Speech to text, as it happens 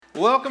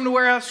Welcome to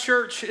Warehouse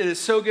Church. It is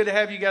so good to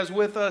have you guys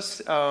with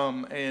us,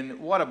 and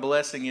what a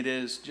blessing it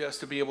is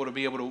just to be able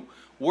to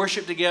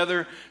worship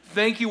together.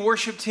 Thank you,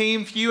 worship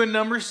team. Few in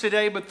numbers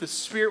today, but the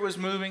Spirit was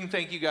moving.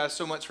 Thank you guys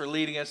so much for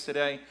leading us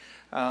today,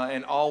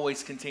 and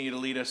always continue to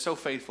lead us so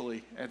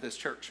faithfully at this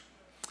church.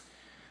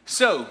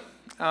 So,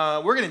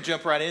 we're going to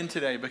jump right in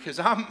today because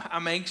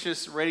I'm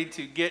anxious, ready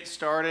to get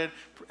started.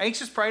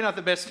 Anxious, probably not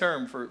the best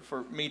term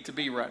for me to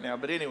be right now,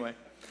 but anyway.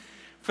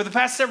 For the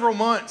past several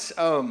months,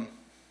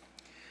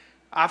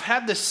 I've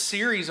had this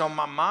series on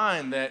my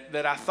mind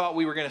that I thought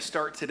we were going to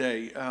start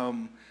today.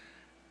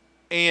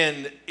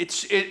 And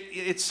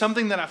it's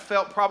something that I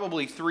felt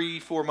probably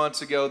 3-4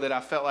 months ago that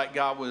I felt like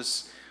God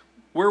was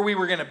where we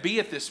were going to be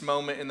at this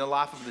moment in the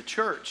life of the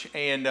church.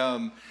 And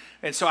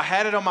so I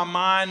had it on my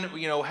mind,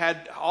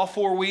 had all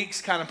 4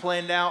 weeks kind of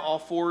planned out, all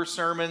 4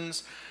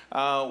 sermons.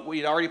 We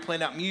had already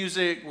planned out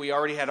music. We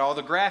already had all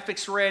the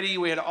graphics ready.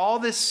 We had all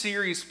this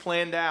series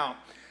planned out.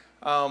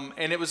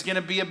 And it was going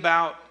to be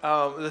about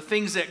the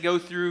things that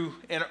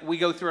we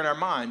go through in our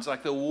minds,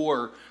 like the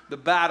war, the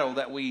battle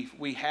that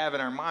we have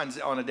in our minds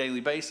on a daily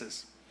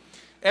basis.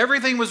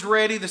 Everything was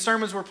ready. The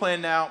sermons were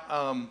planned out.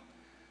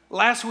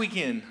 Last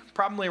weekend,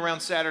 probably around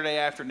Saturday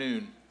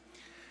afternoon,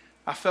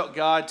 I felt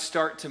God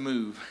start to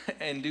move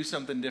and do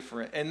something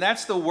different. And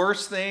that's the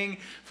worst thing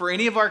for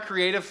any of our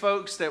creative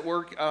folks that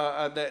work,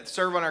 that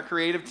serve on our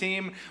creative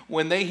team.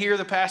 When they hear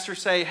the pastor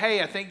say,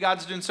 "Hey, I think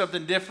God's doing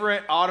something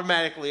different,"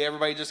 automatically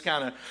everybody just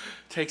kind of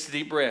takes a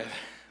deep breath.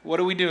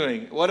 What are we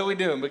doing? What are we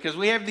doing? Because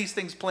we have these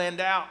things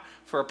planned out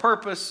for a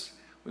purpose.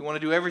 We want to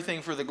do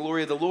everything for the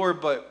glory of the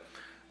Lord. But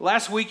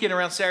last weekend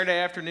around Saturday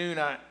afternoon,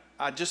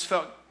 I just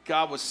felt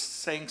God was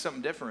saying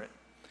something different.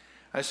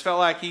 I just felt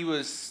like he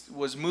was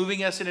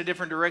moving us in a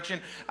different direction.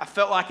 I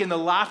felt like in the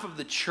life of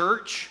the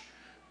church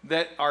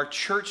that our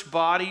church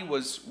body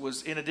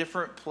was in a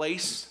different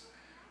place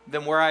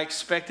than where I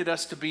expected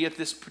us to be at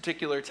this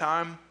particular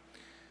time.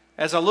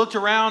 As I looked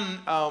around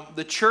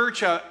the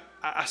church,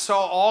 I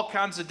saw all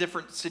kinds of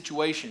different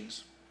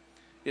situations.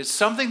 It's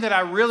something that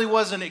I really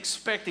wasn't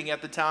expecting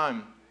at the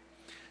time.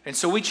 And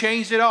so we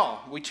changed it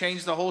all. We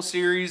changed the whole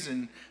series,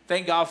 and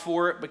thank God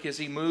for it because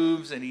he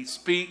moves and he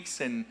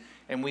speaks and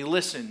we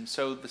listen.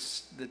 So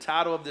the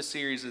title of this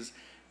series is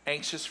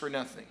Anxious for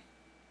Nothing.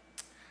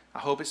 I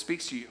hope it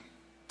speaks to you.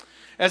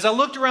 As I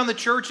looked around the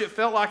church, it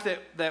felt like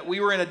that we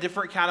were in a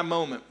different kind of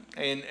moment.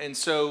 And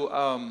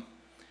so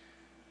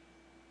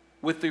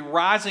with the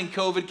rising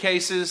COVID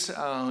cases,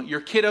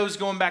 your kiddos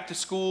going back to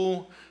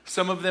school,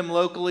 some of them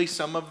locally,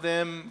 some of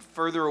them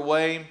further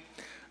away.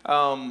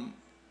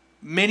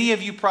 Many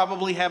of you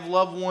probably have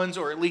loved ones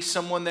or at least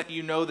someone that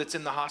you know that's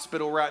in the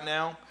hospital right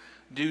now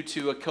due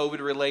to a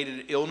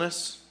COVID-related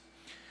illness.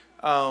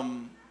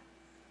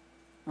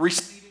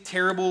 Receiving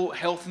terrible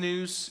health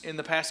news in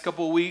the past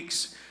couple of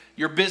weeks.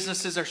 Your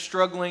businesses are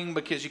struggling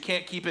because you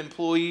can't keep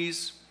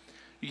employees.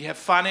 You have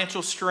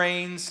financial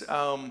strains,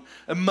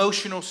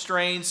 emotional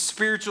strains,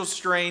 spiritual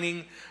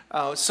straining.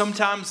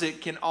 Sometimes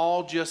it can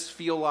all just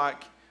feel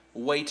like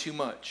way too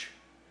much.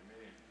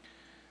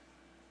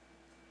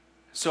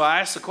 So I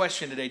asked the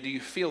question today, do you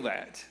feel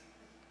that?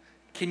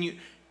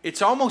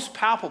 It's almost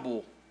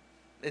palpable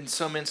in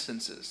some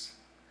instances.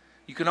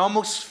 You can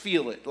almost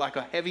feel it like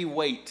a heavy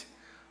weight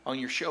on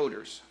your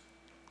shoulders.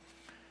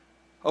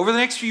 Over the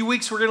next few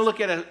weeks, we're going to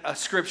look at a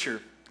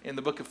scripture in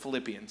the book of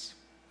Philippians.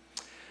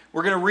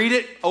 We're going to read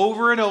it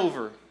over and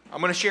over. I'm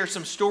going to share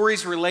some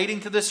stories relating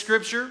to this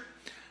scripture.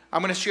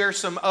 I'm going to share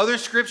some other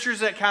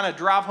scriptures that kind of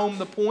drive home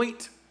the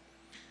point.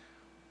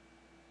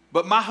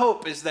 But my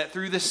hope is that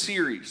through this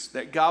series,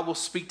 that God will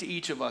speak to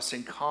each of us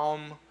and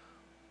calm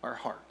our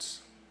hearts,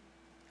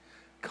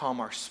 calm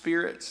our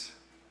spirits,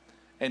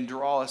 and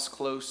draw us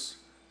close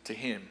to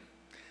him.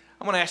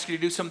 I'm going to ask you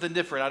to do something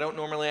different I don't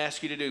normally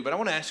ask you to do, but I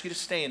want to ask you to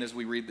stand as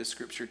we read this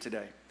scripture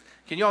today.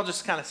 Can you all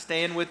just kind of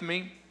stand with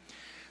me?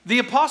 The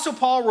Apostle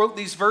Paul wrote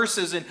these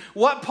verses, and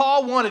what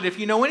Paul wanted, if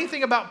you know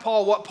anything about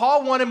Paul, what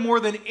Paul wanted more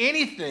than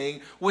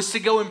anything was to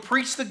go and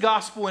preach the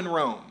gospel in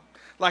Rome.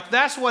 Like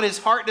that's what his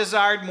heart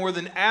desired more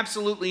than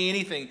absolutely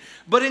anything.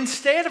 But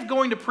instead of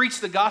going to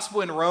preach the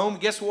gospel in Rome,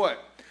 guess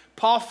what?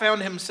 Paul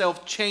found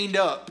himself chained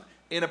up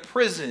in a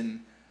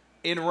prison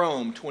in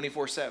Rome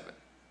 24/7.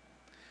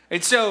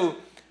 And so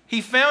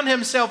he found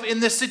himself in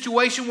this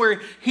situation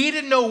where he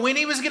didn't know when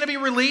he was going to be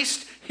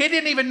released. He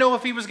didn't even know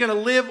if he was going to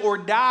live or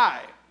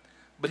die.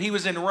 But he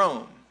was in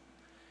Rome.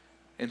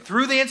 And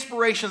through the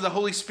inspiration of the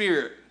Holy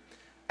Spirit,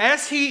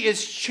 as he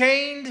is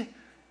chained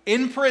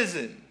in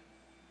prison,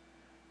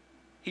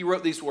 he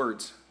wrote these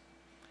words: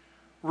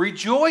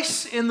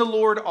 "Rejoice in the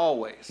Lord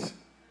always."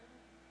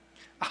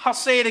 I'll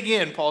say it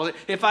again, Paul.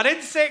 If I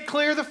didn't say it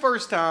clear the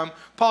first time,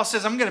 Paul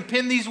says, I'm going to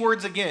pen these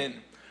words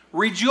again.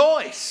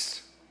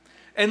 Rejoice,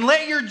 and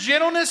let your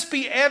gentleness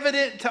be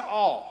evident to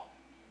all.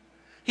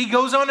 He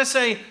goes on to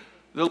say,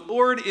 the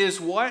Lord is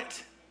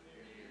what?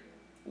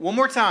 One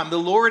more time. The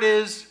Lord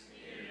is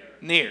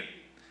near.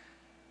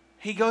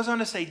 He goes on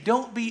to say,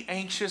 don't be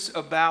anxious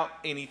about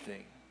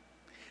anything.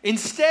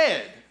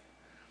 Instead,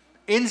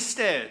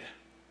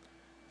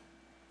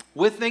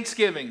 With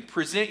thanksgiving,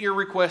 present your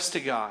request to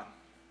God.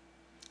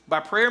 By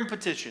prayer and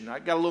petition, I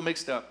got a little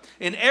mixed up.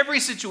 In every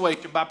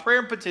situation, by prayer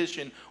and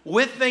petition,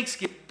 with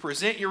thanksgiving,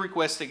 present your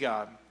request to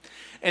God.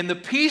 And the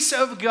peace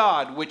of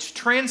God, which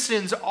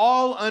transcends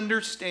all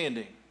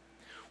understanding,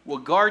 will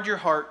guard your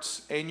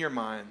hearts and your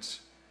minds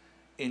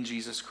in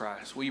Jesus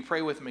Christ. Will you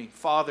pray with me?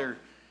 Father,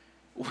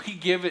 we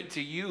give it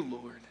to you,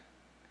 Lord.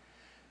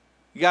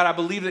 God, I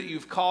believe that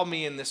you've called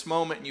me in this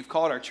moment, and you've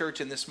called our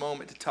church in this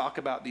moment to talk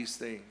about these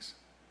things.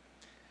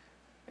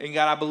 And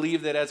God, I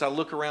believe that as I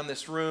look around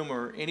this room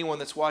or anyone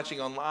that's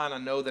watching online, I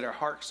know that our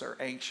hearts are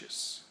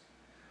anxious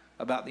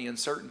about the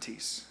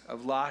uncertainties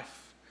of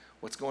life,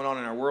 what's going on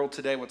in our world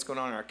today, what's going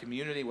on in our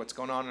community, what's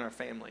going on in our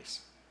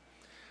families.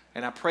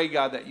 And I pray,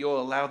 God, that you'll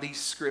allow these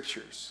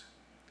scriptures,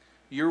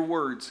 your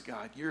words,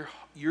 God,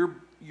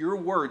 your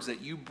words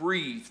that you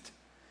breathed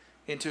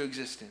into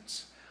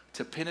existence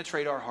to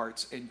penetrate our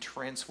hearts and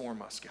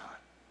transform us, God.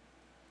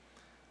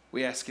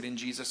 We ask it in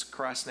Jesus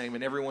Christ's name.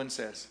 And everyone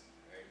says,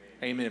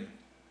 Amen. Amen.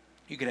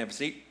 You can have a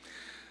seat.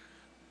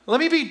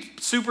 Let me be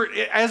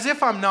as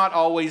if I'm not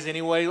always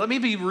anyway, let me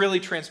be really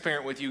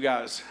transparent with you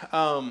guys.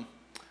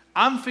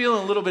 I'm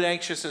feeling a little bit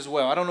anxious as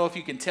well. I don't know if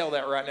you can tell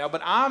that right now,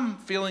 but I'm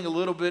feeling a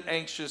little bit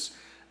anxious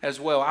as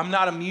well. I'm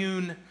not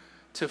immune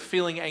to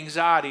feeling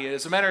anxiety.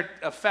 As a matter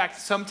of fact,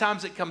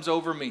 sometimes it comes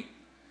over me.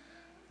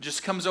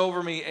 Just comes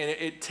over me and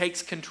it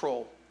takes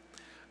control.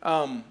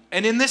 And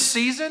in this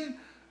season,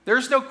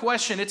 there's no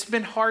question it's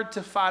been hard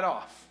to fight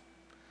off.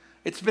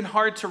 It's been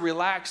hard to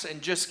relax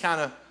and just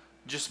kind of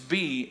just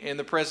be in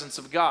the presence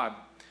of God.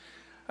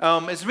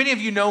 As many of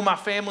you know, my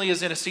family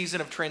is in a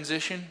season of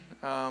transition.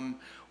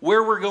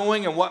 Where we're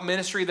going and what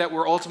ministry that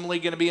we're ultimately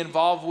going to be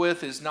involved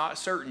with is not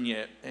certain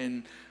yet.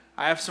 And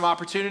I have some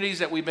opportunities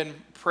that we've been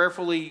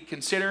prayerfully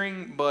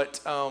considering,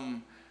 but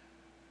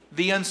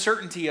the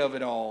uncertainty of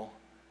it all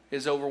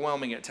is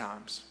overwhelming at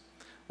times.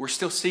 We're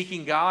still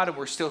seeking God, and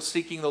we're still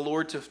seeking the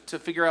Lord to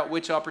figure out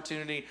which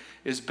opportunity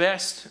is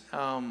best.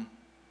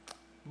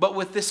 But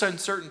with this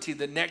uncertainty,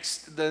 the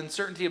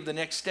uncertainty of the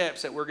next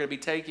steps that we're going to be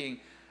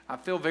taking, I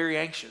feel very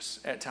anxious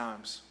at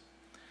times.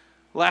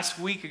 Last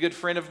week, a good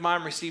friend of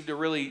mine received a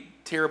really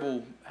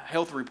terrible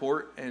health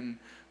report, and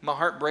my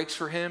heart breaks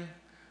for him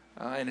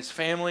and his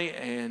family,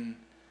 and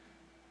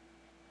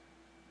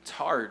it's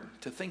hard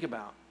to think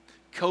about.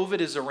 COVID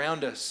is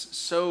around us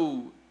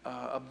so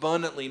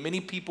abundantly.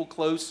 Many people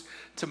close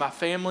to my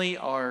family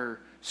are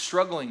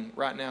struggling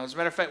right now. As a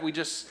matter of fact,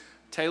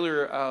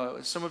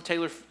 some of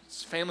Taylor's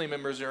family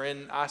members are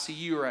in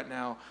ICU right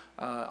now,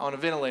 on a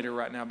ventilator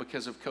right now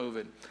because of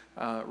COVID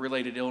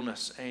related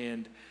illness.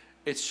 And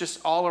it's just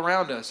all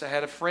around us. I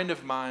had a friend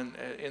of mine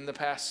in the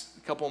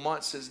past couple of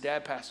months, his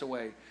dad passed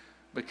away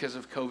because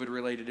of COVID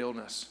related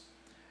illness.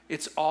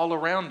 It's all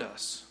around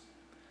us.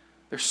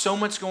 There's so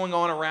much going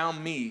on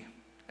around me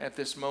at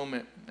this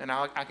moment, and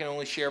I can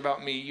only share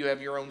about me. You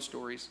have your own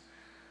stories.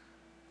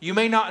 You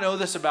may not know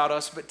this about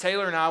us, but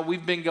Taylor and I,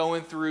 we've been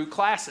going through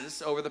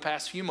classes over the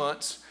past few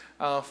months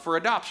for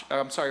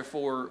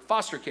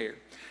foster care.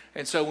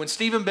 And so when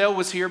Stephen Bell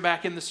was here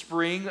back in the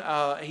spring,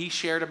 he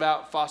shared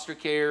about foster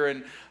care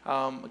and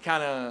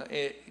kind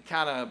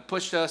of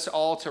pushed us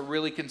all to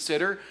really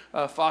consider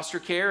foster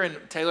care. And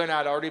Taylor and I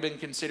had already been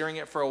considering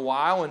it for a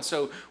while. And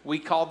so we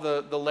called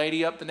the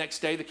lady up the next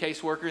day, the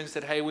caseworker, and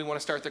said, hey, we want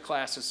to start the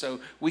classes.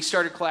 So we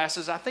started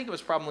classes. I think it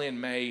was probably in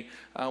May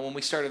when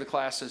we started the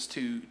classes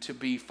to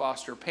be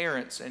foster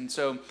parents. And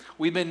so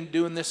we've been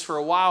doing this for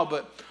a while.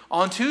 But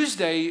on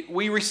Tuesday,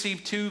 we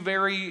received two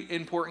very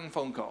important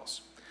phone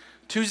calls.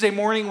 Tuesday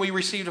morning, we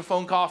received a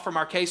phone call from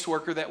our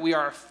caseworker that we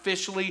are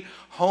officially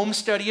home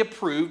study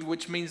approved,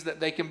 which means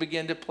that they can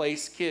begin to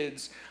place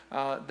kids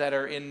that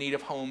are in need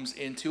of homes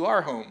into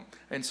our home.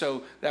 And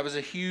so that was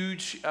a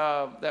huge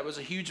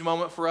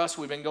moment for us.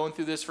 We've been going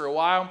through this for a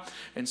while.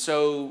 And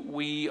so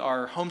we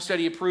are home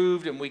study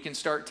approved, and we can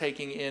start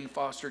taking in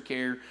foster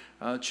care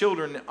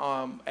children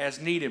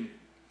as needed.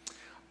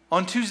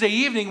 On Tuesday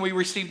evening, we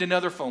received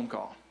another phone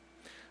call.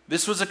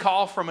 This was a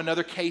call from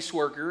another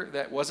caseworker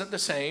that wasn't the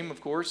same,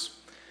 of course.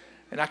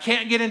 And I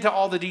can't get into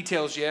all the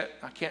details yet.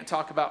 I can't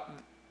talk about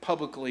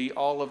publicly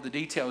all of the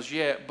details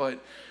yet, but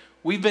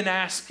we've been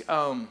asked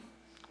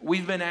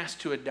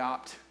to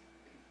adopt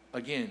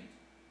again.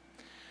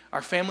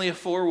 Our family of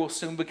 4 will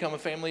soon become a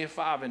family of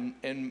 5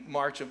 in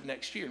March of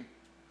next year.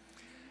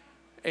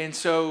 And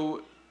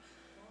so,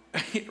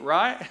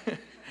 right?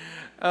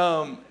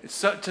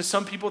 So to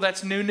some people,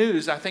 that's new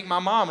news. I think my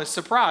mom is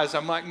surprised.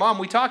 I'm like, Mom,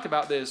 we talked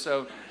about this.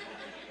 So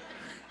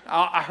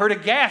I heard a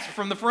gasp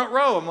from the front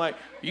row. I'm like,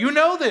 you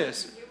know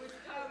this.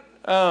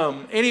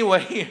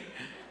 Anyway,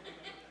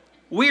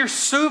 we are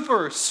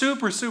super,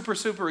 super, super,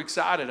 super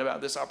excited about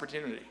this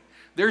opportunity.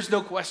 There's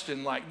no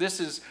question, like, this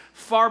is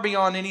far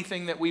beyond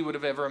anything that we would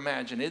have ever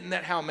imagined. Isn't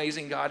that how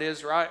amazing God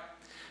is, right?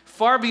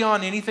 Far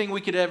beyond anything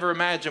we could ever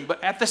imagine.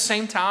 But at the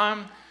same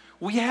time,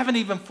 we haven't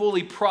even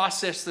fully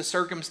processed the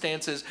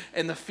circumstances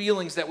and the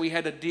feelings that we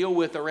had to deal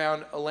with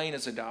around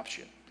Elena's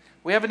adoption.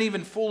 We haven't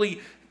even fully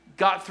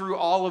got through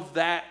all of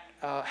that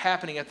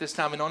happening at this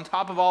time. And on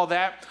top of all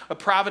that, a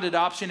private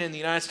adoption in the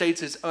United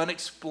States is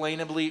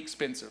unexplainably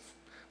expensive,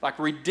 like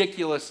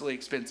ridiculously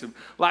expensive,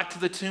 like to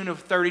the tune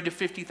of $30,000 to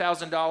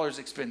 $50,000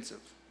 expensive,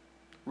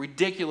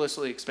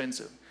 ridiculously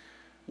expensive.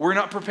 We're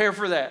not prepared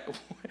for that.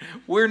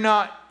 We're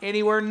not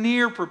anywhere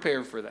near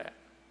prepared for that.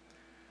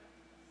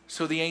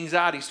 So the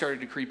anxiety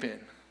started to creep in.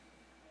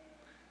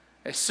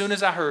 As soon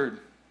as I heard,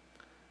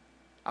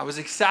 I was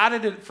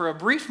excited for a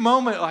brief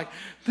moment, like,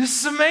 this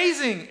is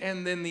amazing.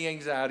 And then the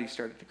anxiety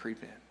started to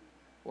creep in.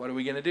 What are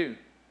we going to do?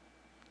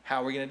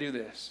 How are we going to do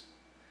this?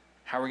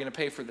 How are we going to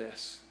pay for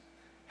this?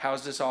 How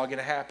is this all going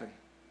to happen?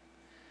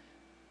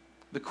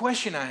 The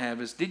question I have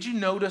is, did you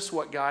notice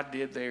what God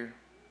did there?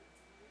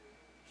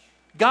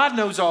 God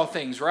knows all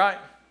things, right?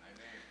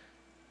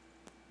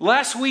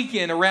 Last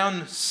weekend,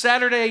 around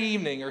Saturday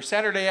evening or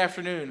Saturday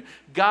afternoon,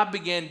 God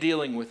began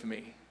dealing with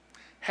me.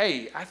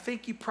 Hey, I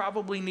think you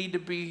probably need to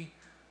be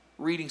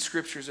reading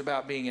scriptures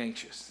about being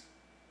anxious.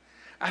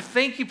 I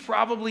think you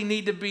probably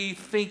need to be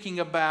thinking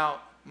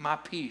about my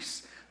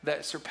peace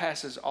that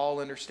surpasses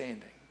all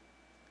understanding.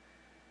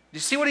 Do you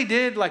see what he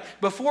did? Like,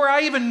 before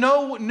I even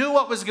knew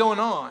what was going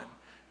on,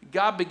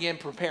 God began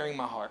preparing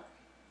my heart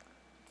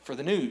for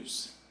the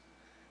news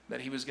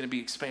that he was going to be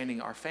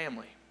expanding our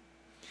family.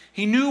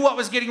 He knew what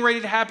was getting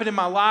ready to happen in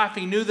my life.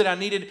 He knew that I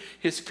needed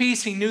his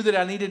peace. He knew that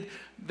I needed,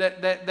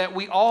 that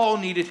we all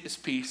needed his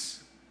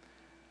peace.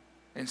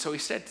 And so he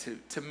said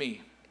to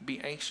me, be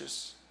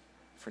anxious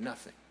for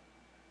nothing.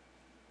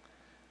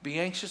 Be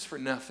anxious for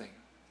nothing.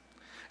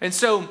 And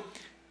so,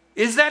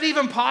 is that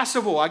even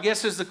possible? I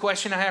guess is the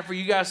question I have for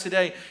you guys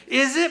today.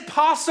 Is it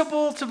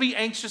possible to be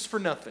anxious for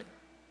nothing?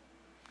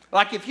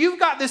 Like, if you've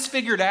got this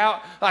figured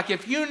out, like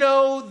if you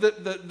know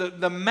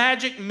the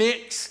magic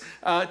mix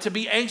to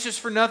be anxious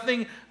for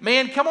nothing,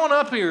 man, come on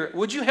up here.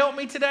 Would you help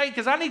me today?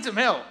 Because I need some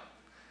help.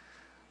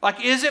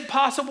 Like, is it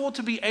possible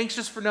to be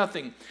anxious for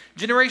nothing?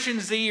 Generation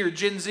Z or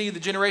Gen Z, the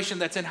generation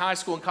that's in high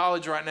school and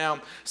college right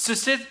now,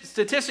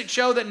 statistics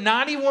show that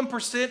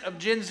 91% of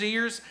Gen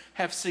Zers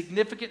have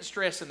significant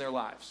stress in their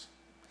lives.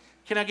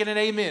 Can I get an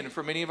amen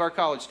from any of our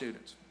college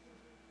students?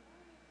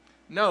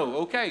 No.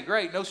 Okay,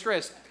 great. No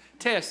stress.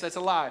 Test, that's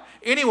a lie.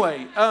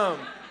 Anyway,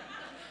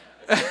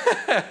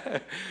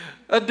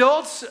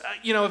 adults,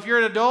 if you're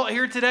an adult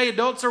here today,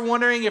 adults are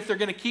wondering if they're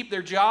going to keep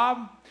their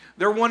job.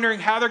 They're wondering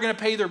how they're going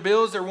to pay their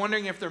bills. They're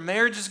wondering if their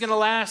marriage is going to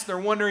last. They're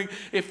wondering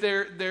if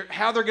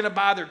how they're going to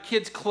buy their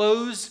kids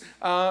clothes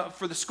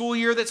for the school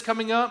year that's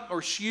coming up,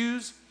 or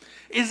shoes.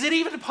 Is it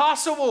even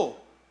possible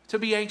to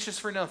be anxious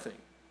for nothing?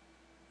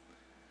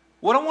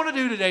 What I want to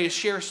do today is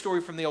share a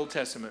story from the Old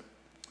Testament.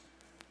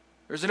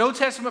 There's an Old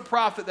Testament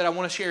prophet that I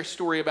want to share a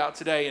story about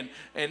today,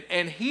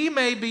 and he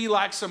may be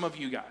like some of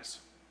you guys.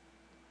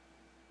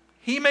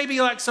 He may be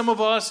like some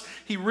of us.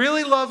 He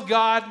really loved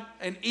God,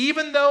 and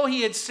even though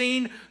he had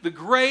seen the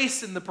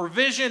grace and the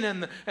provision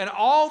and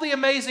all the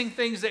amazing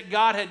things that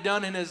God had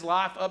done in his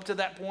life up to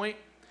that point,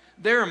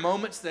 there are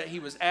moments that he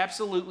was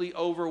absolutely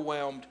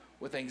overwhelmed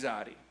with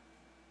anxiety.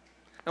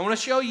 I want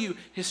to show you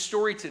his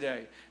story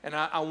today, and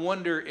I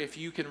wonder if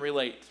you can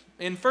relate.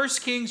 In 1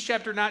 Kings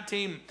chapter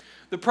 19,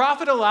 the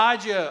prophet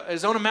Elijah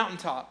is on a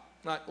mountaintop,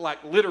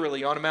 like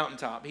literally on a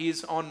mountaintop.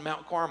 He's on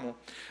Mount Carmel,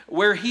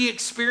 where he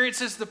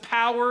experiences the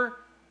power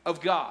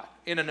of God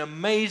in an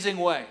amazing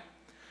way.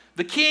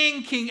 The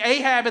King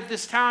Ahab at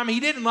this time, he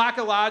didn't like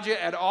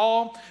Elijah at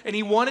all, and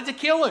he wanted to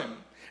kill him.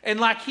 And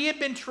like he had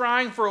been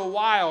trying for a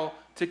while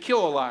to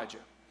kill Elijah.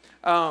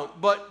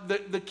 But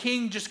the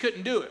king just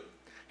couldn't do it.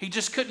 He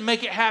just couldn't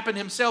make it happen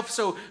himself.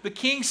 So the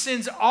king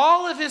sends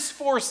all of his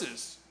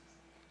forces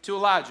to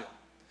Elijah.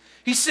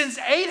 He sends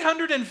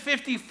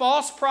 850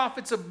 false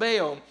prophets of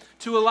Baal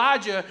to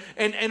Elijah,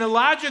 and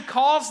Elijah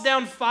calls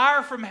down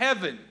fire from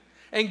heaven,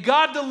 and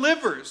God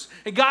delivers.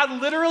 And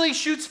God literally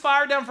shoots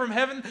fire down from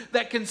heaven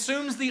that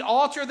consumes the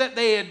altar that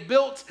they had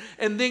built,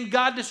 and then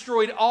God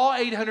destroyed all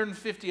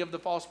 850 of the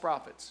false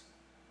prophets.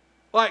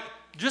 Like,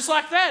 just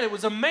like that, it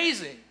was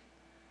amazing.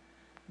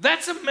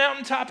 That's a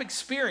mountaintop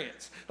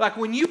experience. Like,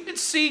 when you can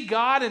see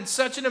God in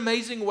such an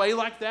amazing way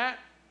like that,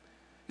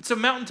 it's a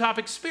mountaintop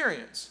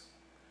experience.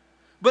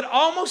 But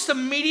almost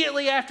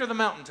immediately after the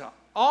mountaintop,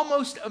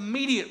 almost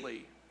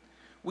immediately,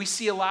 we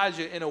see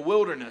Elijah in a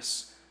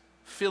wilderness,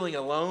 feeling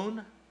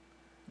alone,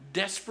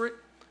 desperate,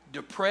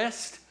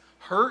 depressed,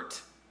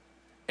 hurt,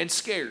 and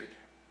scared.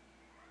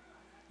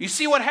 You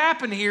see, what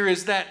happened here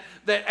is that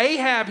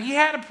Ahab, he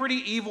had a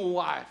pretty evil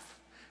wife,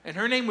 and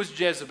her name was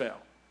Jezebel.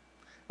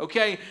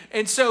 Okay?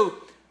 And so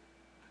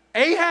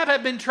Ahab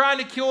had been trying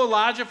to kill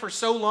Elijah for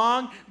so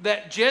long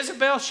that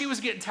Jezebel, she was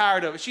getting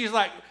tired of it. She was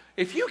like,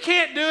 if you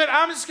can't do it,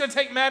 I'm just going to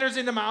take matters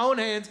into my own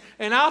hands,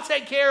 and I'll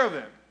take care of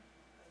him.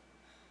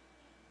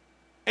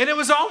 And it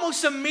was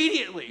almost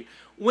immediately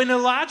when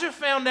Elijah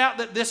found out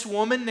that this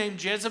woman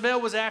named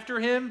Jezebel was after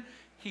him,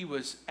 he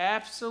was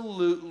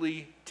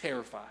absolutely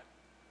terrified.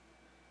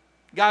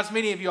 Guys,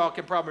 many of y'all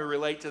can probably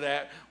relate to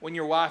that. When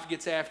your wife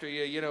gets after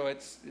you,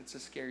 it's a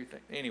scary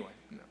thing. Anyway,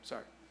 no,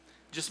 sorry.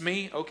 Just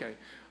me? Okay.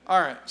 All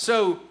right.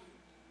 So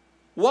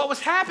what was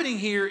happening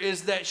here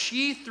is that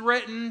she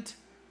threatened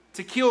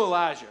to kill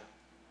Elijah.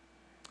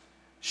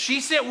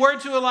 She sent word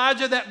to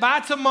Elijah that by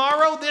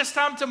tomorrow, this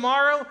time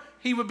tomorrow,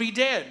 he would be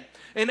dead.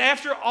 And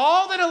after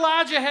all that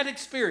Elijah had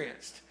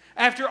experienced,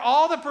 after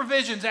all the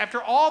provisions,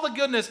 after all the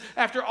goodness,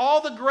 after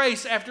all the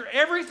grace, after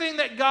everything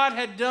that God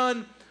had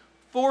done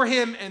for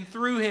him and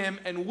through him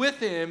and with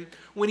him,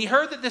 when he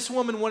heard that this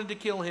woman wanted to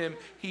kill him,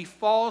 he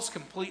falls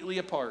completely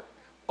apart,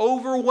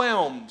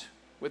 overwhelmed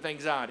with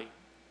anxiety.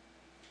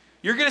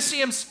 You're going to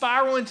see him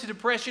spiral into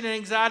depression and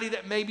anxiety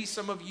that maybe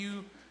some of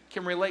you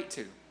can relate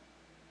to.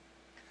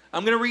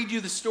 I'm going to read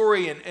you the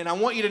story, and I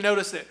want you to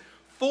notice that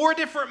 4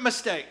 different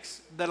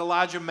mistakes that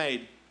Elijah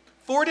made.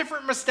 4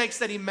 different mistakes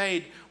that he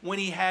made when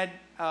he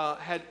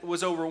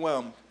was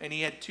overwhelmed and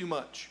he had too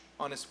much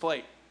on his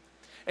plate.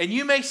 And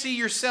you may see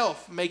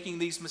yourself making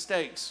these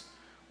mistakes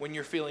when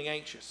you're feeling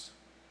anxious.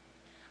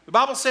 The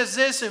Bible says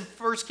this in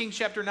 1 Kings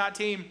chapter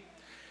 19.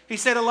 He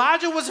said,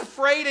 Elijah was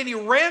afraid and he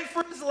ran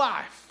for his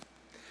life.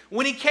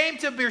 When he came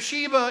to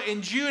Beersheba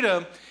in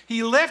Judah,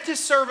 he left his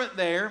servant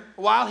there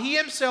while he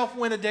himself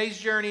went a day's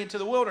journey into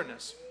the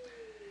wilderness.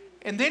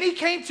 And then he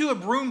came to a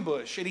broom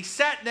bush and he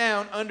sat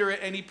down under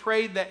it and he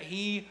prayed that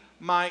he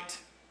might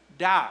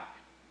die.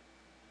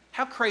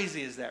 How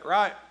crazy is that,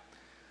 right?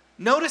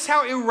 Notice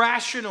how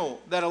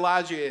irrational that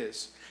Elijah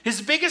is.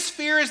 His biggest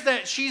fear is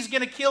that she's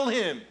going to kill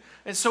him.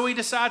 And so he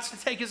decides to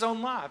take his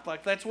own life.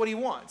 Like, that's what he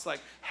wants.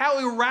 Like, how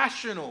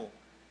irrational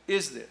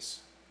is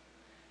this?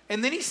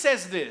 And then he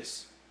says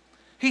this.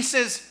 He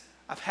says,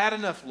 I've had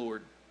enough,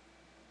 Lord.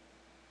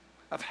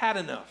 I've had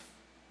enough.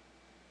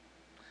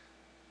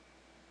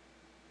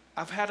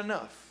 I've had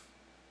enough.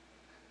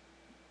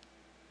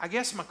 I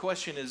guess my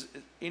question is,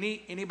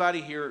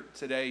 anybody here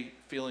today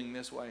feeling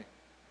this way?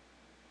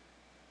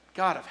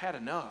 God, I've had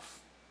enough.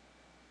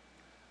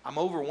 I'm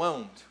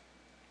overwhelmed.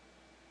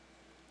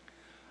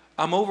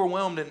 I'm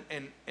overwhelmed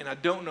and I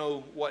don't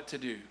know what to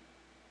do.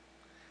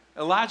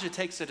 Elijah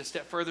takes it a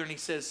step further and he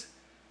says,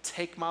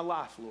 take my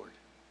life, Lord.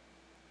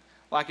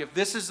 Like, if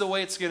this is the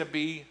way it's going to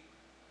be,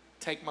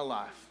 take my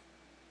life.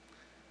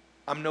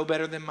 I'm no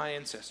better than my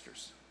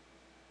ancestors.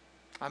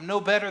 I'm no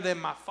better than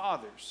my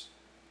fathers.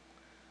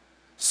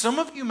 Some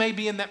of you may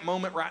be in that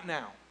moment right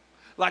now.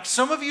 Like,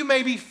 some of you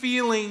may be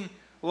feeling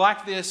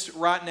like this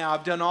right now.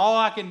 I've done all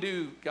I can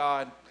do,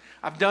 God.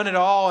 I've done it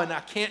all and I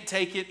can't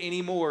take it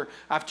anymore.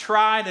 I've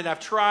tried and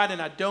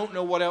I don't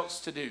know what else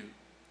to do.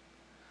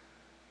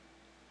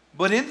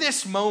 But in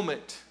this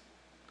moment,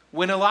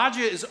 when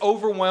Elijah is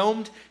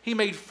overwhelmed, he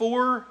made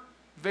 4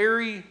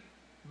 very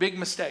big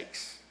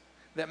mistakes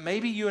that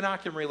maybe you and I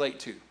can relate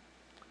to.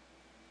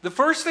 The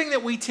first thing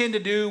that we tend to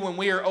do when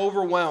we are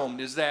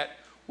overwhelmed is that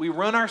we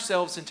run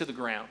ourselves into the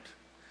ground.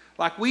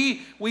 Like,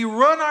 we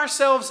run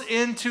ourselves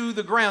into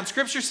the ground.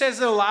 Scripture says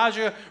that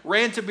Elijah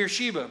ran to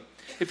Beersheba.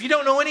 If you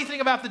don't know anything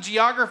about the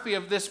geography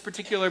of this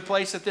particular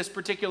place at this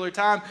particular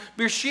time,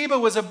 Beersheba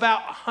was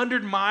about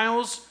 100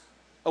 miles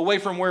away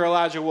from where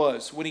Elijah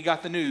was when he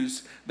got the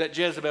news that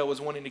Jezebel was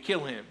wanting to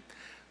kill him.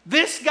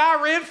 This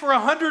guy ran for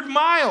 100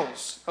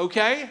 miles,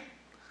 okay?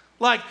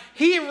 Like,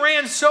 he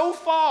ran so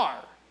far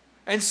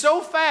and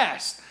so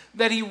fast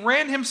that he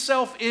ran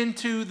himself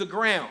into the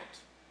ground.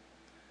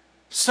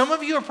 Some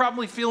of you are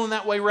probably feeling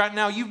that way right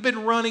now. You've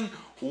been running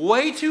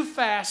way too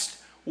fast,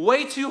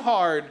 way too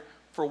hard,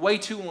 for way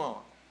too long.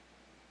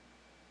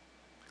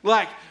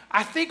 Like,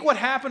 I think what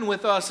happened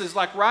with us is,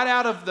 like, right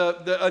out of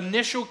the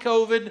initial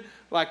COVID,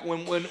 like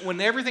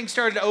when everything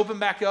started to open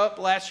back up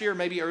last year,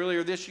 maybe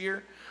earlier this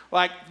year,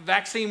 like,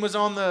 vaccine was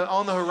on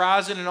the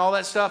horizon and all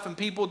that stuff, and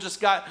people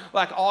just got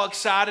like all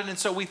excited, and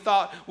so we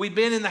thought, we've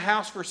been in the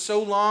house for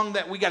so long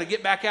that we got to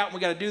get back out and we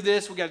got to do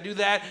this, we got to do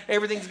that,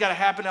 everything's got to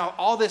happen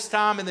all this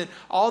time, and then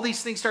all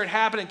these things started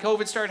happening,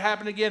 COVID started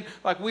happening again.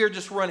 Like, we are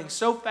just running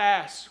so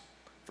fast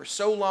for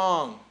so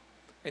long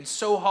and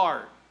so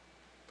hard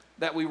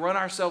that we run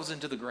ourselves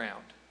into the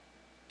ground.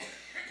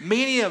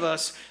 Many of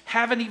us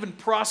haven't even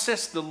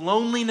processed the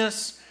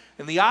loneliness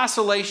and the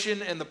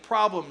isolation and the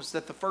problems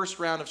that the first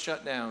round of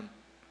shutdown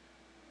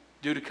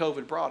due to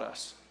COVID brought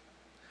us.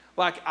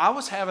 Like, I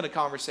was having a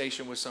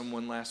conversation with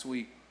someone last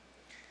week,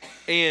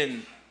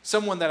 and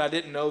someone that I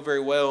didn't know very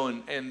well,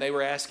 and they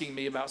were asking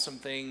me about some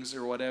things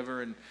or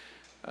whatever,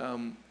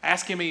 and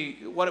asking me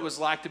what it was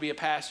like to be a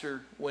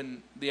pastor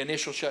when the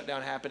initial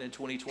shutdown happened in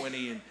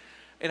 2020.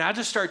 And I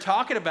just started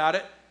talking about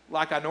it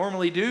like I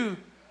normally do,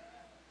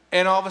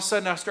 and all of a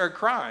sudden I started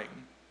crying,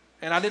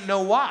 and I didn't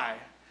know why.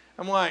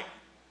 I'm like,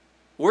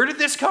 where did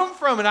this come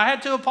from? And I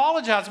had to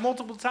apologize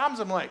multiple times.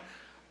 I'm like,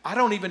 I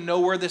don't even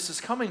know where this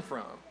is coming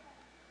from.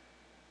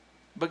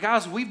 But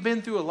guys, we've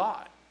been through a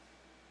lot.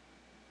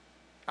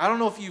 I don't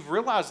know if you've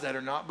realized that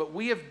or not, but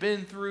we have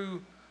been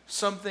through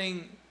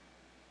something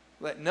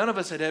that none of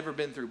us had ever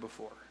been through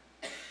before.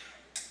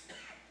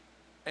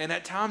 And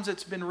at times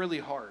it's been really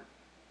hard.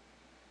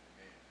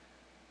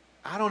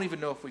 I don't even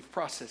know if we've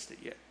processed it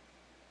yet.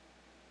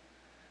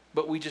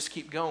 But we just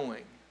keep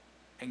going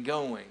and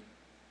going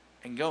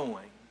and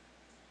going.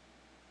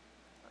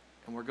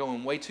 And we're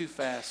going way too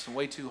fast and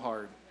way too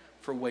hard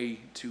for way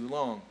too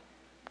long.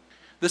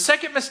 The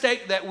second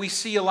mistake that we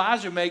see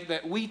Elijah make,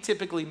 that we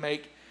typically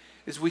make,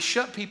 is we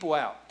shut people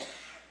out.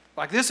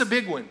 Like, this is a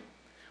big one.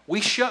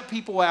 We shut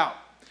people out.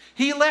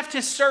 He left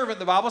his servant.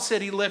 The Bible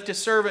said he left his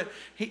servant.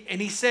 And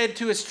he said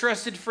to his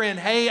trusted friend,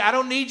 hey, I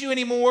don't need you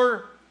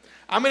anymore.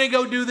 I'm going to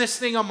go do this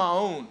thing on my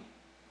own.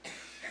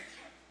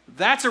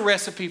 That's a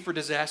recipe for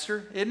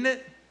disaster, isn't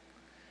it?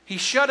 He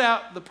shut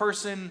out the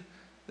person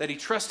that he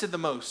trusted the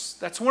most.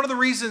 That's one of the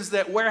reasons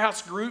that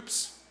warehouse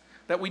groups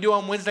that we do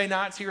on Wednesday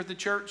nights here at the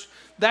church,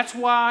 that's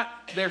why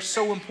they're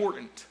so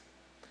important.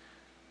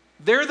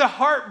 They're the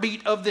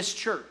heartbeat of this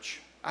church.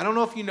 I don't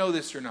know if you know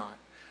this or not,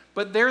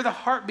 but they're the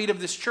heartbeat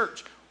of this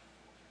church.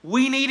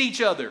 We need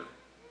each other.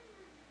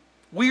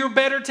 We are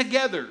better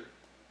together.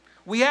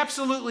 We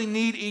absolutely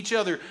need each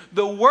other.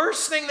 The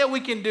worst thing that we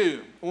can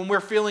do when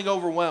we're feeling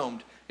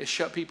overwhelmed is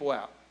shut people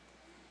out.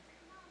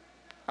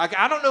 Like,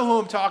 I don't know who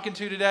I'm talking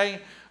to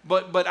today,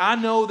 but I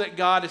know that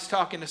God is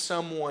talking to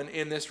someone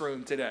in this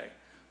room today.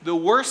 The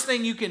worst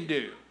thing you can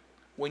do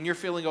when you're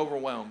feeling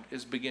overwhelmed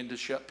is begin to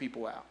shut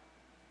people out.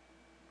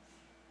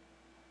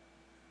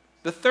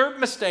 The third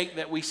mistake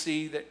that we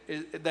see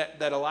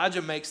that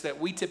Elijah makes,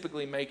 that we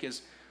typically make,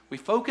 is we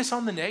focus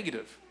on the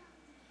negative.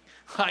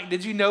 Like,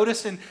 did you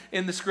notice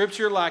in the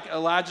scripture, like,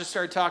 Elijah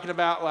started talking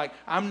about, like,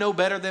 I'm no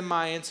better than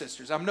my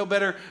ancestors. I'm no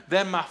better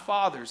than my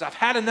fathers. I've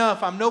had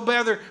enough. I'm no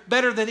better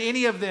than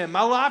any of them.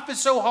 My life is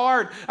so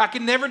hard. I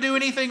can never do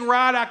anything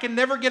right. I can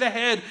never get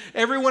ahead.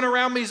 Everyone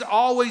around me is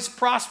always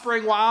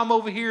prospering while I'm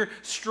over here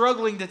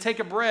struggling to take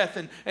a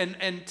breath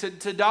and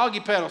to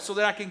doggy pedal so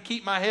that I can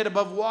keep my head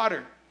above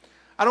water.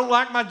 I don't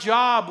like my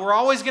job. We're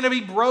always going to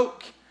be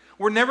broke.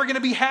 We're never going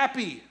to be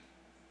happy.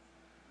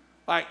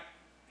 Like,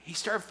 he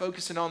started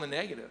focusing on the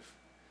negative.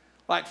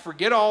 Like,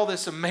 forget all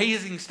this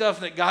amazing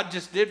stuff that God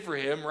just did for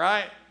him,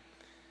 right?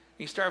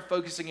 He started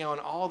focusing on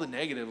all the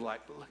negative,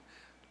 like,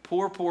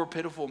 poor,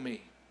 pitiful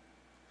me.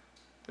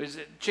 Is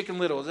it Chicken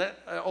Little? Is that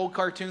an old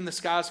cartoon, The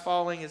Sky's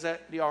Falling? Do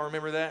y'all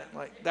remember that?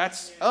 Like,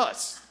 that's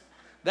us.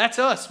 That's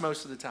us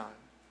most of the time.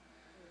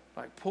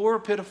 Like, poor,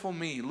 pitiful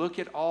me. Look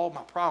at all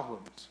my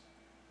problems.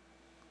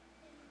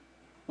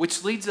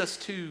 Which leads us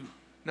to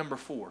number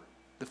 4.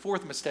 The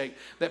fourth mistake,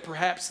 that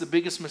perhaps the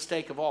biggest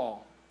mistake of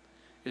all,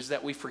 is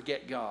that we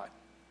forget God.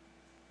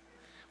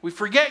 We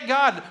forget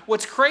God.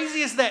 What's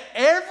crazy is that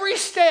every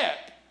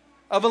step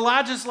of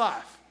Elijah's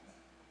life,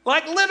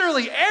 like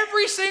literally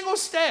every single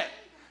step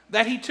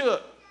that he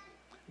took,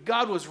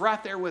 God was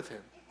right there with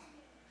him.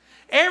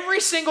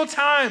 Every single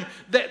time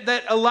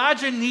that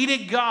Elijah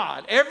needed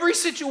God, every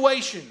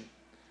situation,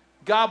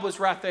 God was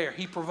right there.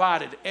 He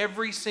provided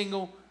every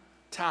single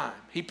time.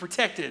 He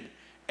protected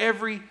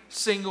every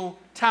single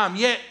time.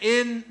 Yet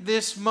in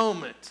this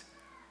moment,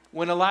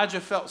 when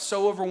Elijah felt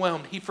so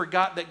overwhelmed, he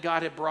forgot that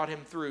God had brought him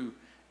through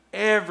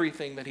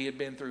everything that he had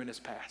been through in his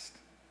past.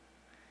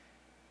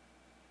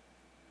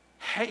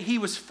 He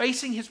was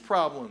facing his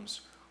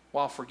problems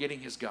while forgetting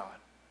his God.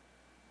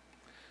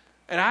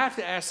 And I have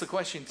to ask the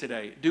question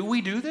today, do we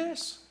do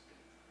this?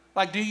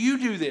 Like, do you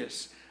do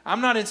this?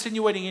 I'm not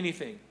insinuating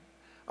anything.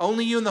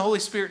 Only you and the Holy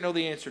Spirit know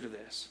the answer to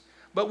this.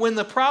 But when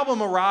the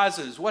problem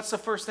arises, what's the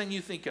first thing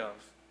you think of?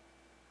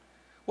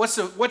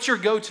 What's your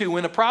go-to?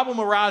 When a problem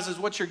arises,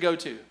 what's your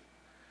go-to?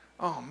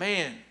 Oh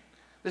man,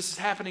 this is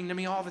happening to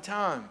me all the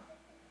time.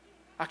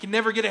 I can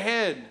never get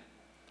ahead.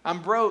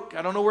 I'm broke.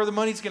 I don't know where the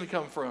money's going to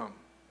come from.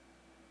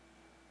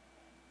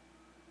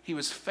 He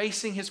was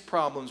facing his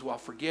problems while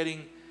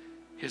forgetting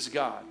his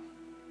God.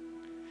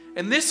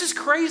 And this is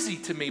crazy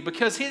to me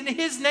because in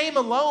his name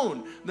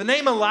alone, the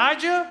name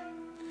Elijah,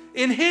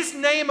 in his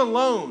name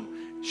alone,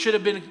 should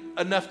have been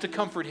enough to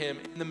comfort him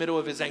in the middle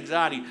of his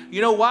anxiety. You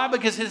know why?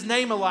 Because his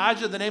name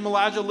Elijah, the name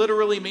Elijah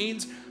literally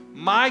means,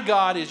 my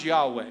God is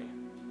Yahweh.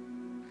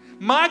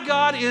 My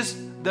God is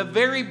the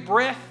very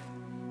breath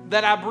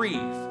that I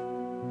breathe.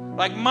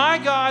 Like, my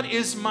God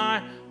is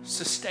my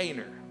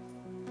sustainer.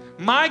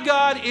 My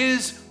God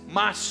is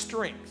my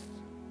strength.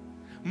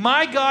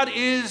 My God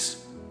is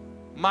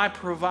my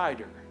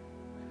provider.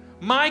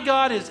 My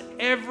God is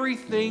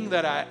everything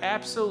that I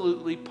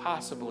absolutely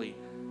possibly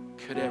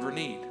could ever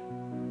need.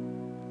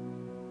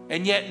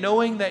 And yet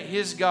knowing that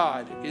his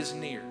God is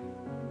near.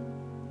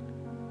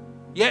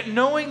 Yet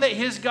knowing that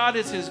his God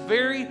is his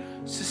very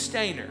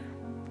sustainer,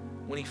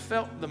 when he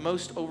felt the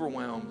most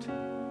overwhelmed,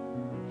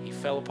 he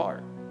fell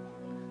apart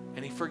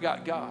and he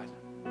forgot God.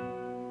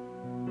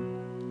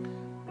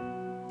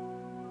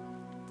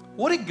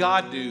 What did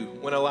God do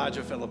when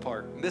Elijah fell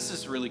apart? This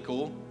is really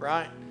cool,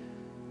 right?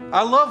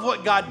 I love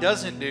what God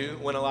doesn't do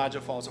when Elijah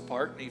falls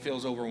apart and he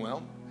feels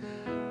overwhelmed.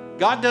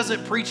 God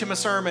doesn't preach him a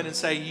sermon and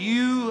say,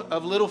 you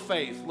of little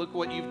faith, look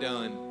what you've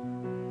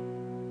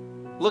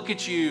done. Look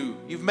at you.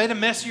 You've made a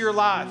mess of your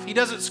life. He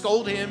doesn't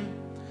scold him.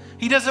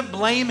 He doesn't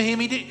blame him.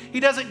 He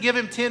doesn't give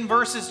him 10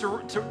 verses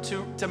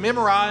to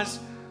memorize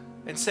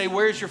and say,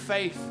 where's your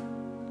faith?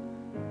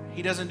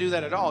 He doesn't do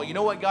that at all. You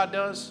know what God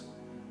does?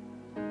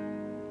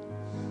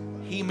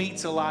 He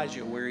meets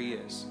Elijah where he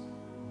is.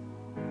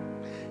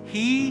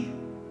 He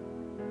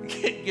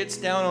gets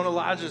down on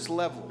Elijah's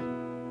level.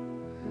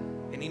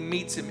 and he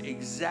meets him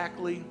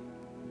exactly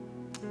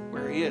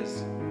where he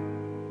is.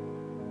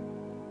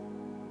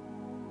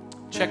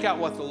 Check out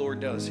what the Lord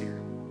does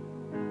here.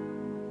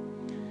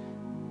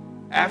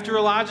 After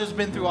Elijah's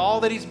been through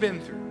all that he's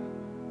been through,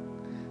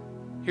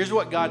 here's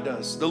what God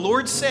does. The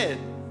Lord said,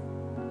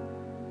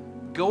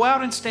 "Go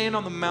out and stand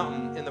on the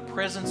mountain in the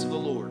presence of the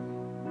Lord."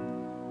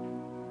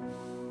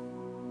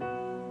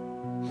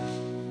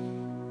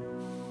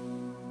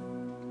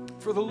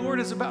 For the Lord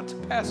is about to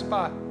pass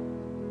by.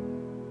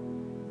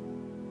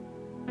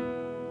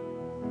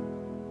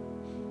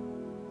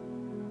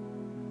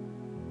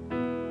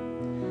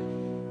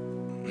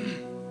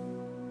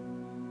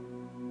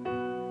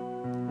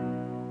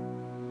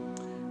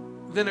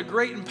 Then a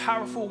great and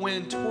powerful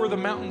wind tore the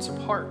mountains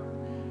apart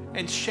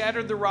and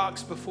shattered the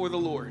rocks before the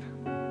Lord.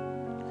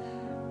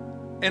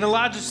 And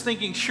Elijah's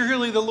thinking,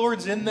 surely the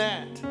Lord's in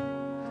that.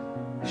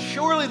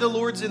 Surely the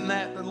Lord's in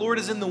that. The Lord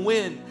is in the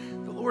wind.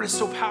 The Lord is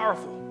so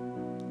powerful.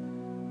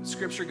 The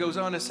scripture goes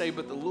on to say,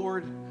 but the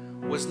Lord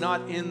was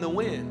not in the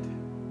wind.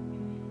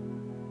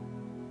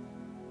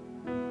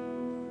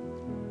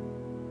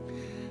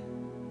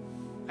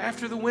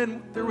 After the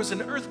wind, there was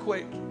an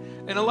earthquake.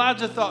 And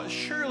Elijah thought,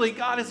 surely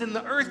God is in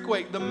the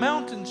earthquake. The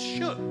mountains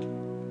shook.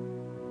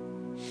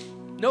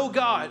 No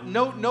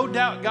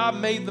doubt God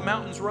made the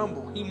mountains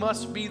rumble. He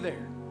must be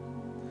there.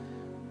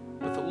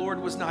 But the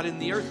Lord was not in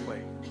the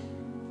earthquake.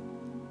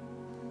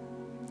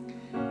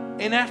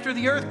 And after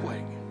the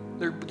earthquake,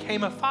 there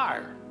became a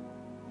fire.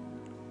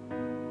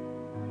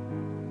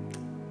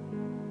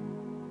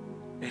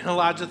 And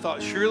Elijah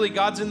thought, surely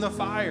God's in the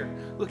fire.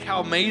 Look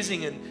how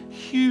amazing and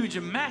huge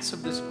and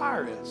massive this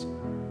fire is.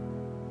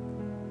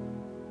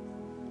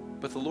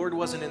 But the Lord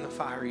wasn't in the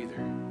fire either.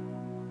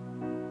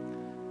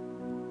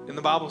 And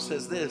the Bible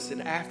says this,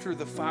 and after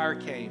the fire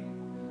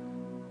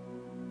came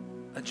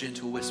a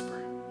gentle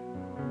whisper.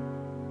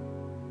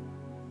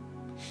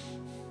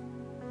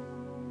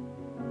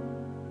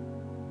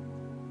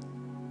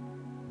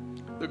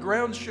 The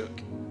ground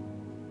shook,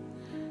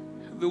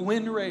 the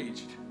wind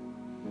raged,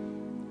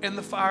 and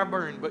the fire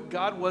burned, but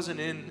God wasn't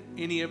in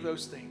any of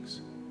those things.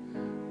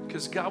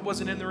 Because God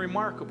wasn't in the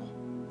remarkable.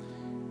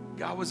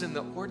 God was in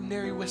the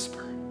ordinary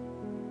whisper.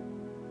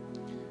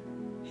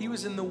 He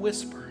was in the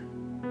whisper.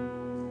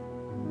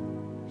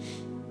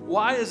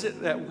 Why is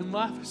it that when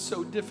life is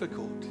so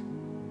difficult,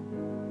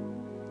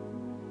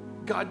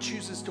 God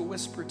chooses to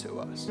whisper to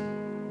us?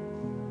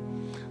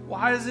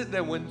 Why is it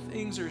that when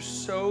things are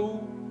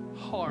so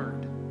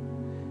hard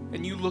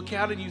and you look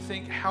out and you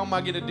think, how am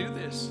I going to do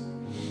this?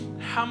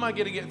 How am I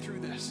going to get through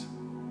this?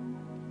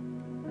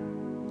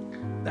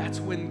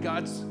 That's when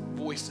God's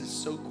voice is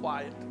so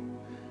quiet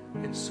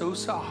and so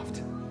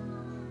soft,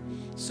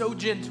 so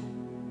gentle.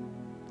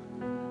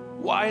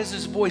 Why is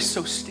his voice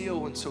so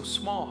still and so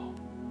small?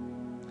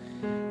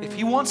 If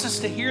he wants us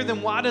to hear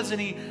them, why doesn't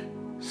he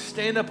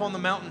stand up on the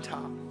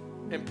mountaintop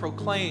and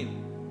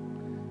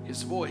proclaim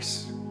his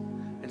voice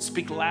and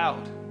speak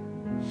loud?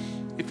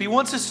 If he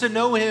wants us to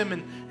know him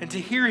and to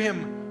hear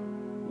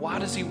him, why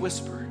does he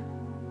whisper?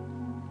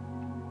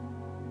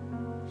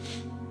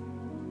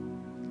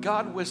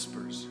 God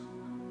whispers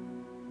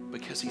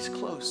because he's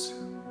close.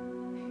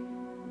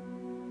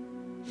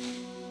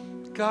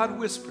 God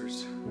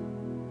whispers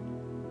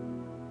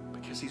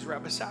because he's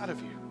right beside of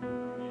you.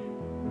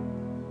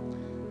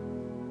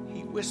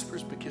 He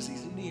whispers because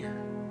he's near.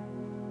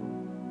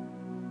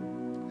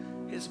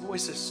 His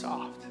voice is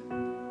soft.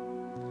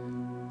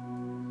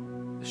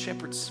 The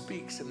shepherd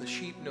speaks and the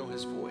sheep know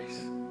his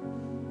voice.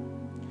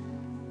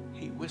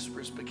 He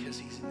whispers because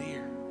he's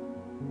near.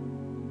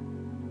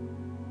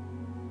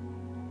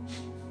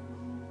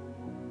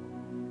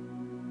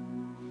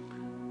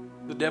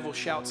 The devil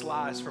shouts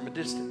lies from a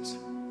distance.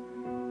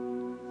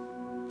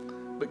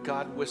 But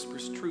God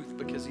whispers truth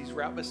because he's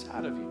right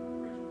beside of you.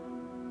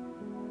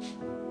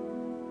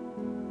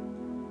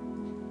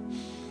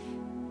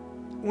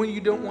 When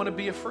you don't want to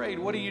be afraid,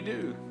 what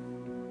do?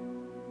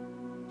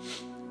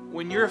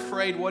 When you're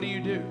afraid, what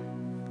do?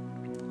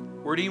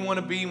 Where do you want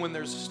to be when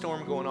there's a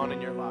storm going on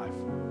in your life?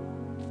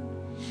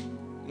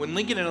 When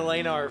Lincoln and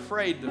Elena are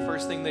afraid, the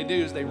first thing they do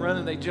is they run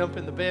and they jump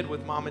in the bed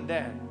with mom and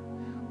dad.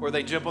 Or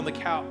they jump on the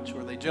couch,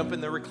 or they jump in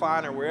the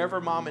recliner,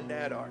 wherever mom and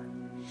dad are.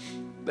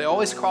 They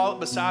always crawl up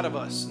beside of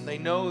us, and they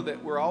know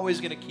that we're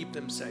always going to keep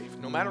them safe.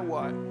 No matter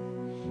what,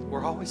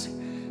 we're always...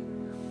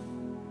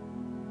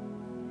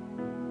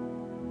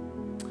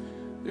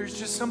 There's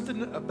just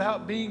something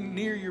about being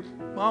near your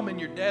mom and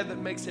your dad that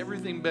makes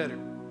everything better.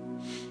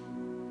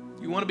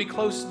 You want to be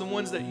close to the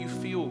ones that you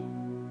feel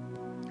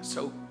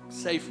so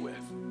safe with.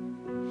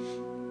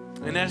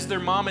 And as their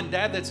mom and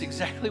dad, that's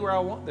exactly where I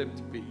want them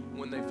to be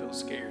when they feel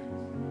scared.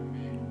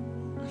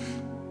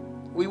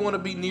 We want to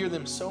be near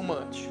them so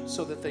much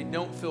so that they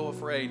don't feel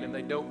afraid and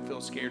they don't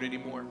feel scared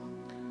anymore.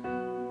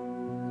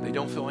 They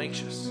don't feel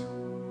anxious.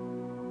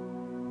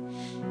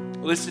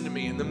 Listen to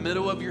me, in the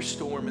middle of your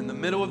storm, in the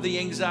middle of the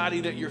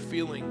anxiety that you're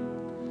feeling,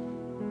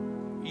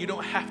 you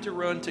don't have to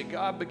run to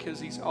God because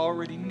he's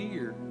already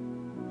near.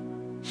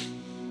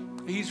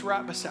 He's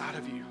right beside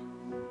of you.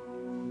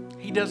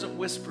 He doesn't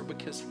whisper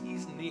because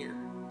he's near.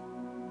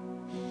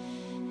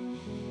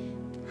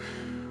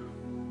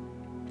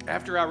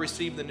 After I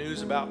received the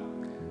news about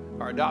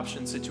our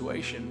adoption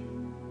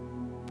situation,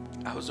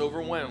 I was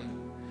overwhelmed.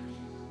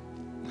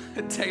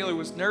 Taylor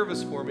was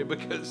nervous for me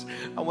because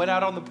I went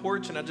out on the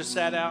porch and I just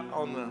sat out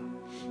on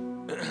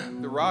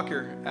the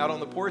rocker out on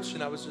the porch,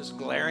 and I was just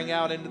glaring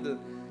out into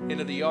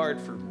the yard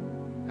for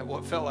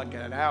what felt like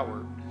an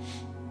hour.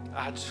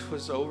 I just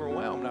was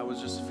overwhelmed. I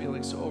was just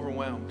feeling so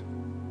overwhelmed.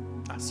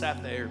 I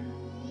sat there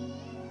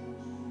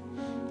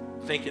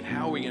thinking,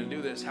 how are we going to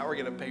do this? How are we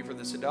going to pay for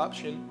this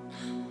adoption?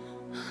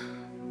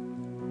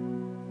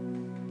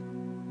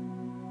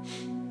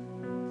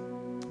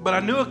 But I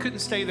knew I couldn't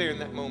stay there in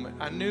that moment.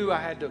 I knew I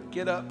had to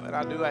get up, and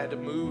I knew I had to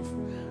move.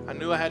 I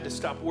knew I had to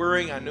stop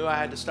worrying. I knew I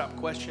had to stop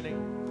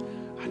questioning.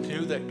 I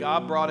knew that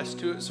God brought us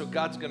to it, so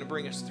God's going to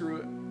bring us through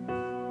it.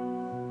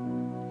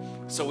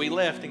 So we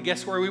left, and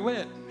guess where we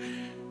went?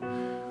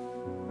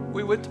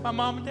 We went to my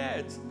mom and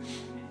dad's.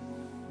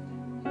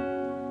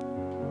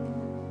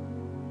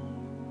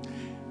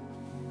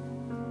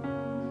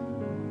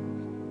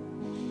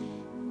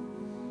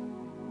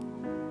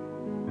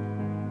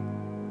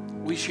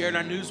 We shared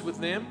our news with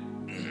them.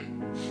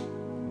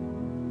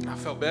 I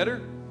felt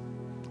better.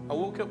 I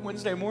woke up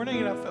Wednesday morning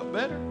and I felt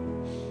better.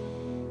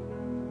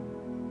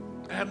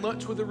 I had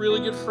lunch with a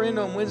really good friend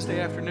on Wednesday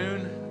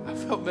afternoon. I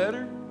felt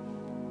better.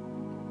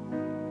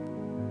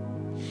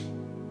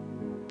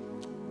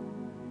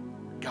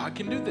 God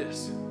can do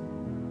this.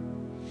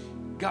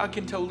 God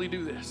can totally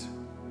do this.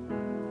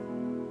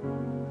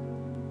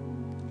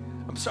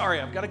 I'm sorry,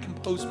 I've got to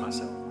compose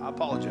myself. I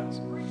apologize.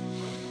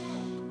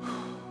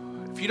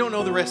 If you don't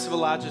know the rest of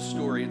Elijah's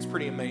story, it's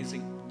pretty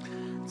amazing.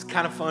 It's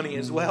kind of funny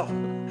as well.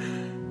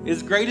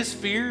 His greatest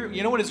fear,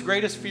 you know what his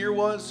greatest fear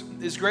was?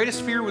 His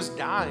greatest fear was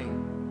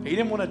dying. He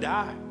didn't want to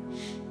die.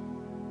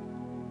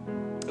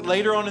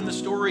 Later on in the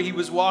story, he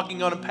was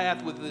walking on a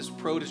path with his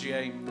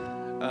protege,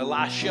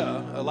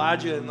 Elijah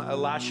and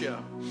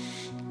Elisha.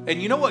 And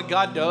you know what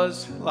God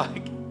does?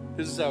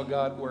 This is how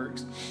God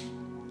works.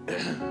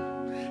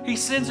 He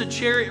sends a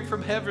chariot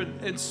from heaven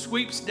and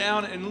sweeps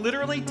down and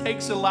literally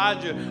takes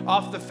Elijah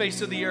off the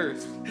face of the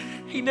earth.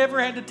 He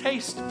never had to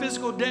taste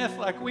physical death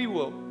like we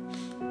will.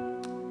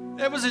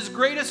 That was his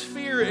greatest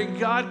fear, and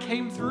God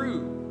came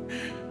through.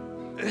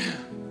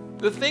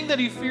 The thing that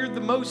he feared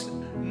the most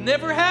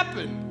never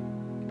happened.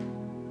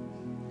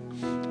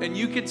 And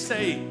you could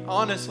say,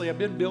 honestly, I've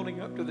been building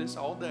up to this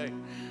all day,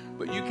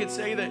 but you could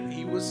say that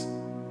he was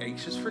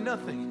anxious for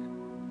nothing.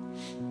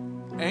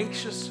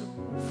 Anxious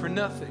for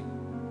nothing.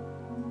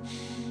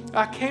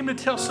 I came to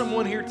tell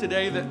someone here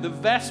today that the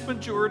vast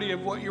majority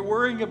of what you're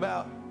worrying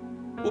about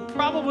will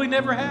probably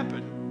never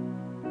happen.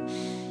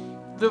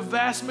 The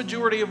vast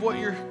majority of what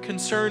you're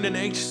concerned and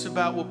anxious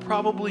about will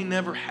probably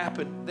never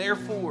happen.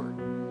 Therefore,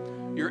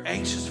 you're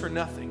anxious for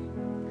nothing.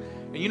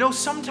 And you know,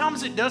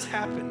 sometimes it does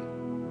happen.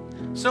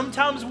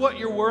 Sometimes what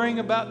you're worrying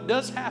about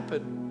does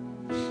happen.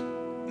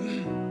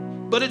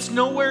 But it's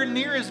nowhere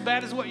near as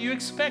bad as what you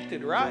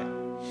expected, right?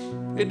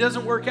 It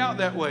doesn't work out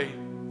that way.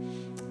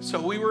 So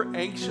we were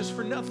anxious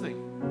for nothing.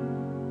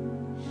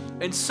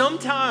 And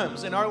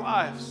sometimes in our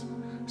lives,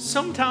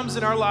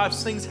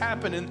 things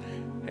happen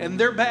and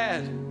they're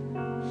bad.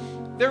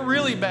 They're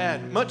really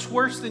bad, much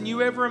worse than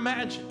you ever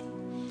imagined.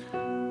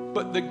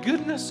 But the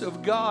goodness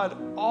of God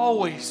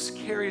always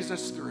carries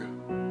us through.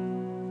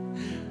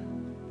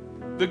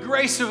 The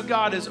grace of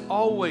God is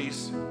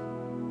always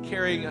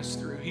carrying us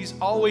through. He's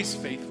always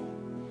faithful.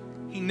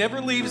 He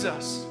never leaves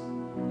us.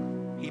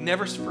 He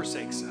never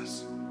forsakes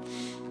us.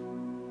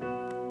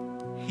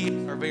 He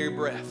is our very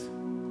breath.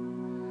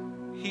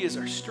 He is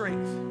our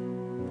strength.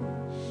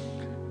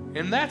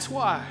 And that's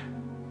why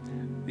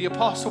the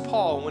Apostle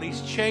Paul, when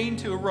he's chained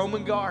to a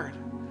Roman guard,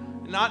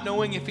 not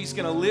knowing if he's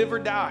going to live or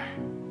die,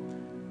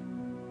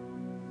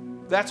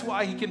 that's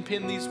why he can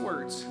pen these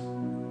words.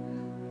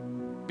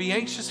 Be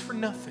anxious for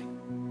nothing.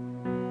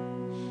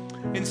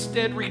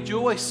 Instead,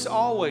 rejoice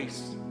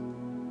always.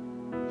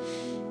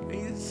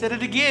 He said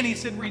it again. He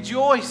said,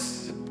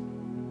 rejoice.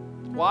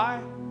 Why?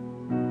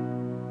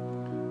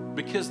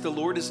 Because the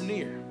Lord is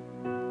near.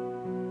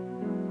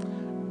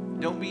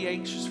 Don't be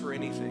anxious for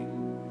anything,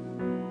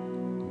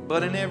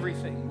 but in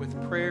everything, with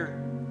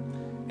prayer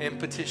and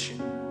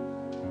petition,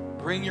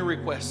 bring your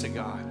requests to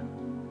God.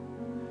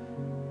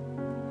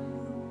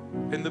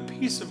 And the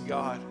peace of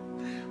God,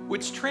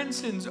 which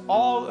transcends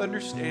all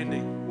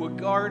understanding, will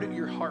guard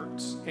your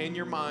hearts and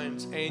your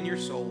minds and your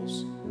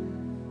souls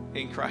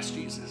in Christ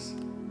Jesus.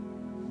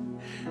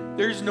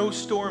 There's no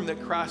storm that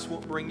Christ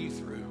won't bring you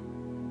through,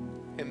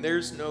 and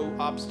there's no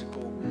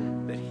obstacle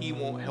that He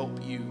won't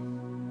help you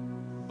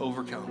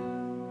overcome.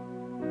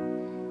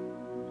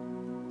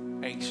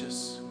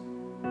 Anxious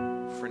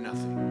for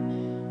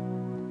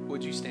nothing.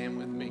 Would you stand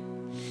with me?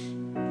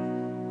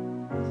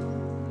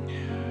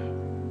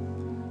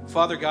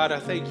 Father God, I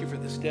thank you for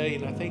this day,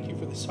 and I thank you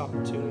for this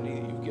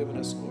opportunity that you've given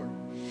us, Lord.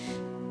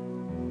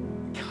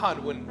 God,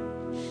 when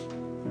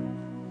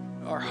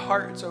our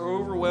hearts are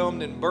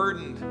overwhelmed and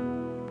burdened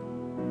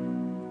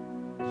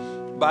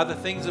by the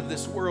things of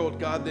this world,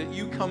 God, that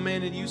you come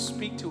in and you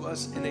speak to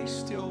us in a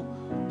still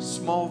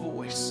small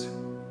voice.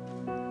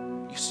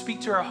 You speak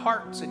to our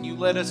hearts and you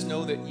let us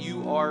know that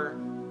you are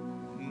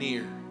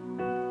near.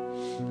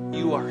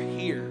 You are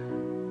here.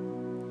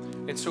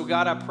 And so,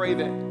 God, I pray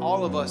that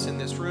all of us in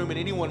this room and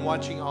anyone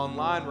watching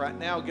online right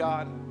now,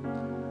 God,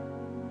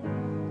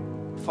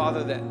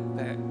 Father, that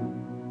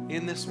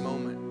in this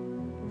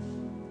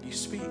moment, you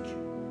speak.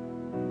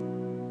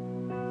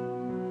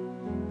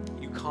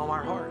 You calm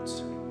our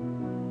hearts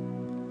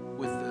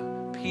with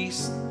the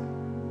peace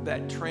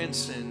that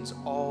transcends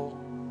all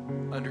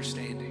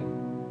understanding.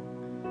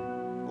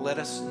 Let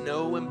us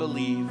know and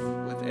believe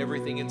with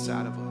everything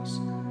inside of us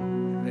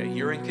that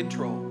you're in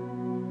control.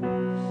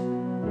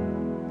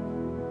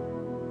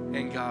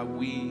 And God,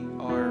 we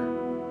are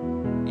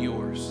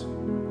yours.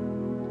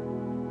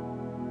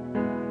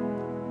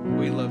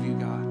 We love you,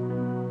 God.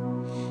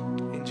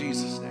 In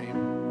Jesus' name.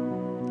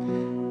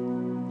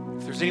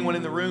 If there's anyone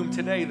in the room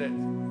today that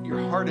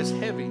your heart is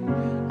heavy,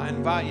 I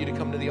invite you to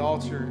come to the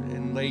altar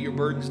and lay your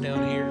burdens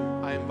down here.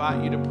 I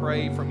invite you to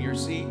pray from your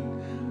seat.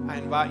 I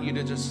invite you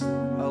to just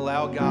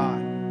allow God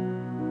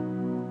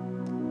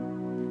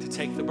to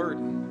take the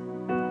burden,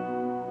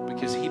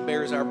 because he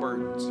bears our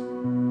burdens.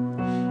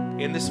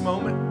 In this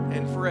moment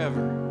and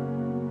forever,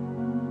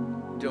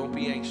 don't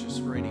be anxious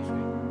for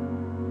anything.